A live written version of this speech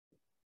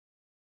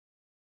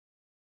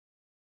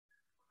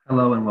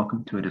Hello and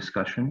welcome to a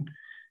discussion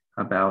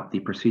about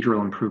the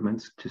procedural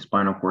improvements to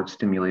spinal cord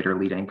stimulator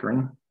lead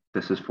anchoring.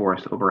 This is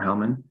Forrest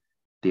Oberhelman.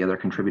 The other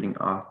contributing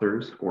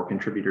authors or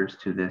contributors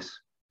to this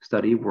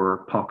study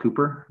were Paul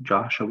Cooper,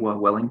 Joshua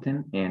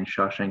Wellington, and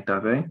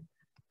Shashank.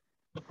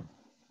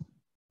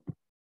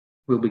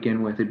 We'll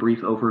begin with a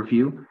brief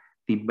overview,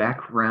 the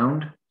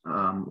background,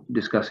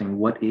 discussing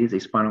what is a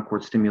spinal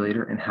cord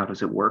stimulator and how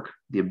does it work,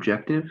 the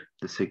objective,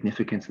 the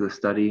significance of the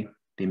study,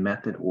 the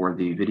method or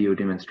the video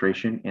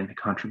demonstration, and the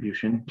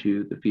contribution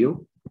to the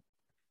field.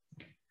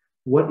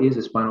 What is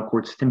a spinal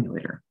cord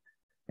stimulator?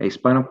 A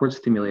spinal cord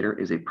stimulator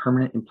is a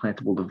permanent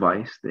implantable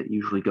device that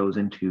usually goes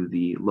into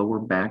the lower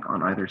back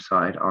on either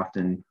side,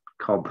 often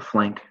called the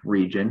flank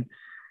region.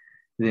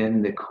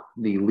 Then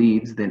the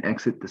leads then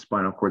exit the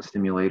spinal cord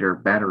stimulator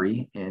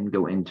battery and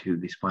go into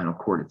the spinal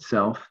cord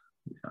itself.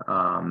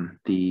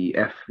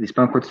 The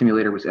spinal cord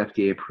stimulator was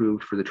FDA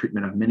approved for the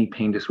treatment of many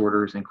pain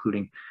disorders,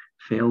 including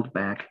failed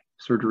back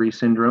surgery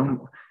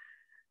syndrome,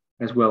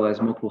 as well as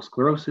multiple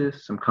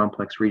sclerosis, some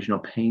complex regional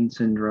pain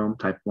syndrome,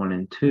 type 1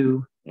 and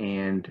 2,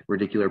 and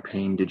radicular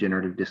pain,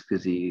 degenerative disc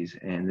disease.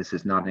 And this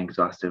is not an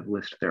exhaustive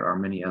list. There are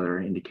many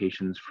other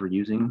indications for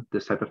using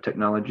this type of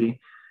technology,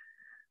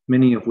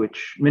 many of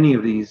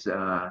these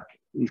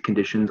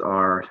conditions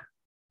are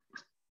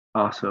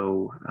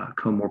also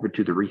comorbid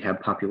to the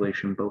rehab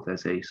population, both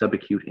as a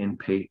subacute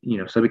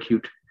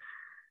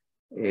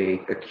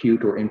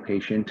acute or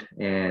inpatient,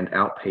 and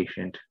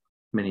outpatient,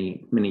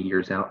 many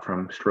years out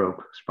from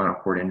stroke, spinal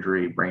cord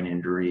injury, brain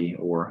injury,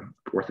 or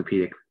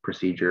orthopedic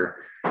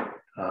procedure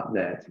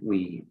that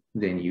we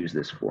then use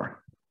this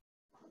for.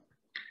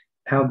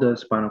 How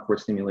does spinal cord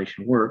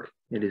stimulation work?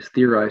 It is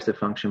theorized to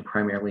function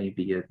primarily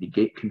via the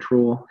gate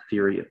control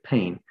theory of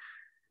pain.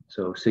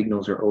 So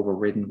signals are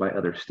overridden by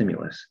other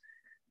stimulus.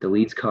 The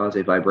leads cause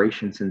a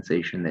vibration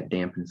sensation that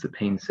dampens the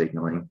pain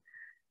signaling.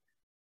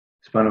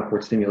 Spinal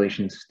cord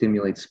stimulation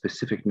stimulates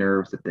specific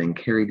nerves that then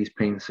carry these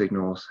pain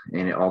signals,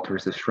 and it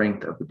alters the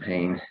strength of the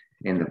pain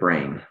in the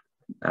brain.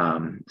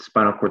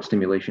 Spinal cord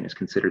stimulation is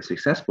considered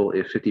successful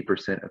if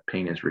 50% of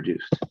pain is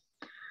reduced.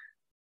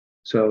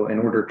 So in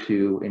order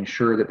to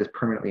ensure that this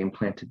permanently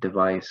implanted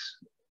device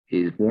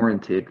is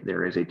warranted,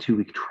 there is a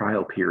 2-week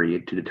trial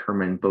period to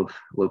determine both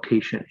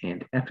location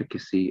and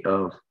efficacy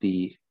of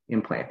the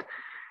implant.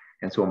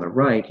 And so on the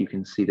right, you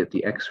can see that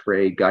the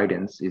X-ray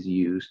guidance is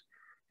used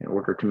in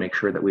order to make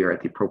sure that we are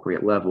at the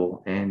appropriate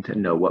level and to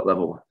know what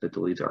level that the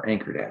leads are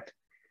anchored at.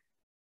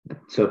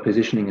 So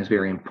positioning is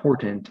very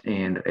important,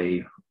 and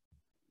a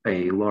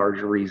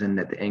large reason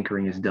that the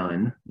anchoring is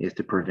done is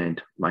to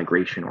prevent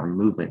migration or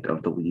movement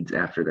of the leads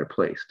after they're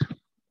placed.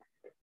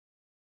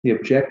 The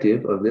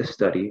objective of this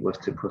study was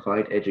to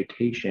provide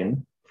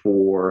education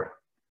for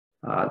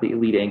the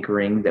lead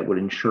anchoring that would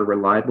ensure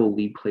reliable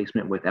lead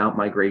placement without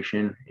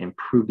migration,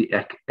 improve the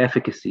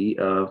efficacy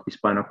of the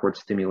spinal cord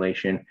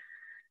stimulation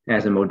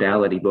as a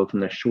modality, both in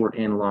the short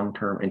and long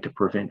term, and to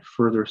prevent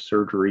further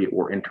surgery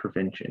or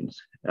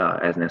interventions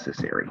as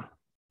necessary.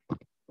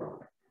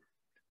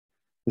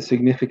 The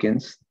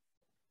significance: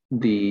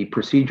 the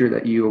procedure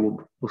that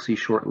you will see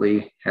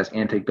shortly has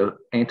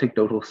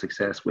anecdotal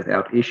success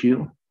without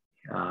issue.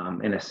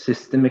 In a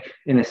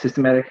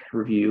systematic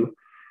review,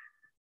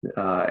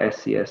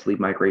 SCS lead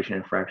migration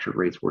and fracture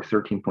rates were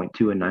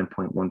 13.2 and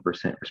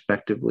 9.1%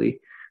 respectively.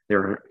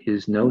 There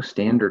is no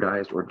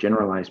standardized or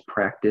generalized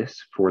practice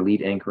for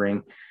lead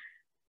anchoring.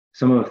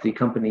 Some of the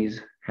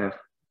companies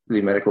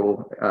the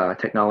medical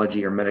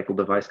technology or medical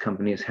device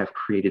companies have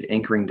created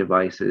anchoring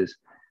devices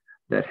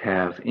that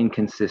have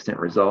inconsistent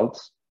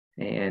results.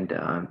 And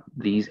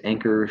these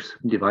anchors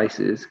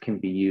devices can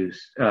be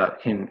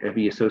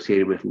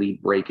associated with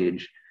lead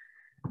breakage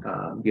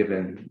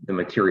given the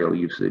material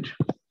usage.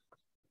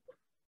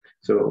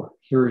 So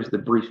here is the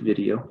brief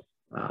video.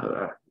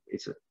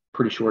 It's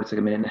pretty short, it's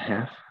like 1.5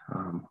 minutes.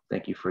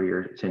 Thank you for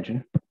your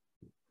attention.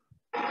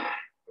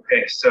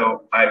 Okay,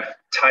 so I've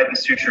tied the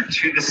suture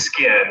to the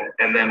skin,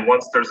 and then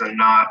once there's a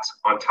knot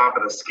on top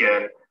of the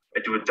skin,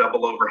 I do a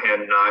double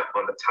overhand knot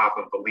on the top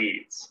of the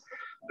leads.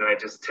 Then I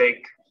just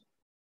take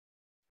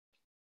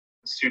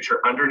the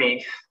suture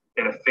underneath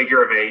in a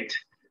figure of 8,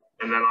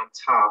 and then on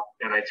top,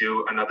 and I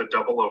do another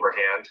double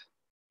overhand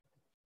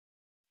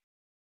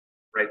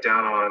right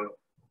down on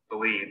the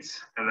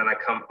leads, and then I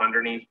come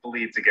underneath the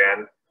leads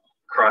again,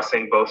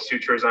 crossing both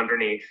sutures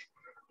underneath,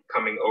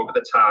 coming over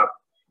the top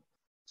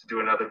to do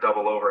another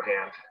double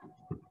overhand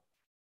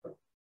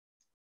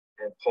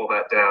and pull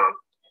that down.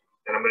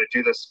 And I'm going to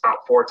do this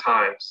about 4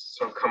 times.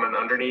 So I'm coming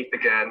underneath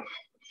again,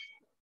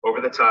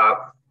 over the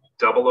top,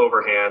 double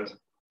overhand,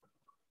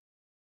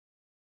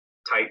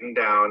 tighten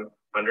down,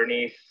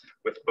 underneath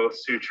with both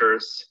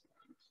sutures,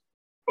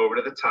 over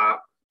to the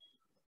top,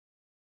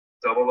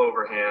 double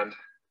overhand,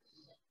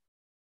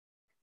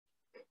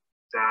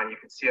 down. You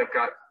can see I've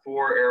got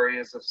 4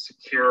 areas of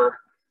secure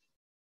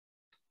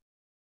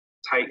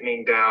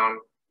tightening down,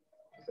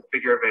 the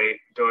figure of 8,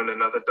 doing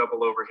another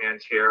double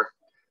overhand here,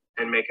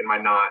 and making my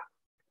knot.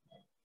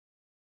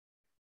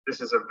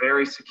 This is a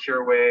very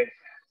secure way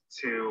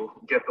to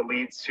get the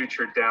lead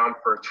suture down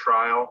for a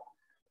trial.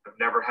 I've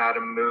never had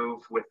him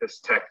move with this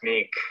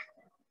technique.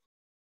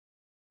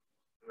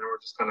 And then we're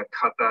just gonna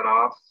cut that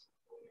off.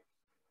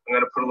 I'm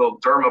gonna put a little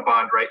derma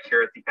bond right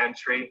here at the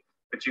entry,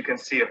 but you can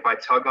see if I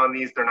tug on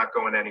these, they're not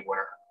going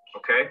anywhere,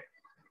 okay?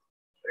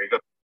 There you go.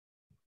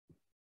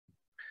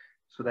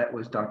 So that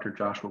was Dr.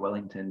 Joshua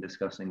Wellington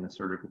discussing the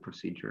surgical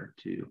procedure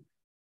to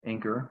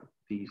anchor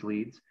these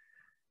leads.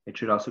 It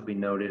should also be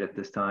noted at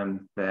this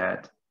time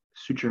that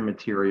suture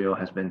material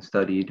has been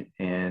studied,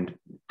 and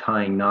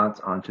tying knots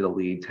onto the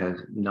leads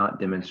has not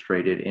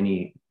demonstrated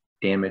any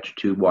damage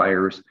to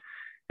wires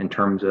in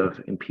terms of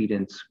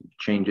impedance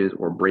changes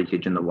or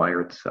breakage in the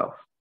wire itself.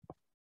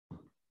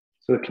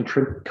 So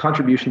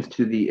contributions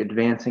to the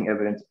advancing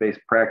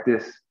evidence-based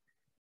practice.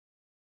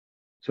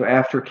 So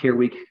after Care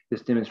Week,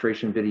 this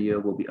demonstration video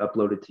will be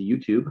uploaded to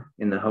YouTube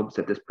in the hopes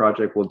that this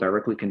project will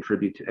directly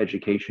contribute to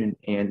education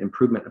and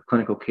improvement of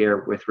clinical care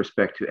with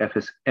respect to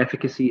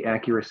efficacy,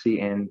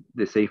 accuracy, and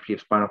the safety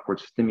of spinal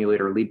cord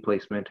stimulator lead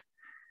placement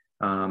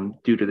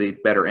due to the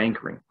better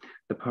anchoring.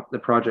 The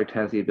project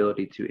has the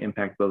ability to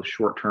impact both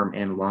short-term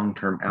and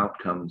long-term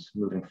outcomes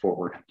moving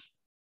forward.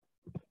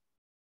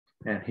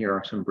 And here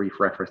are some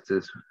brief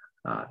references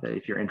that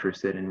if you're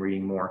interested in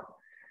reading more.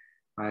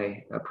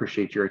 I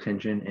appreciate your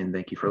attention and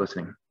thank you for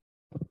listening.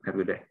 Have a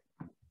good day.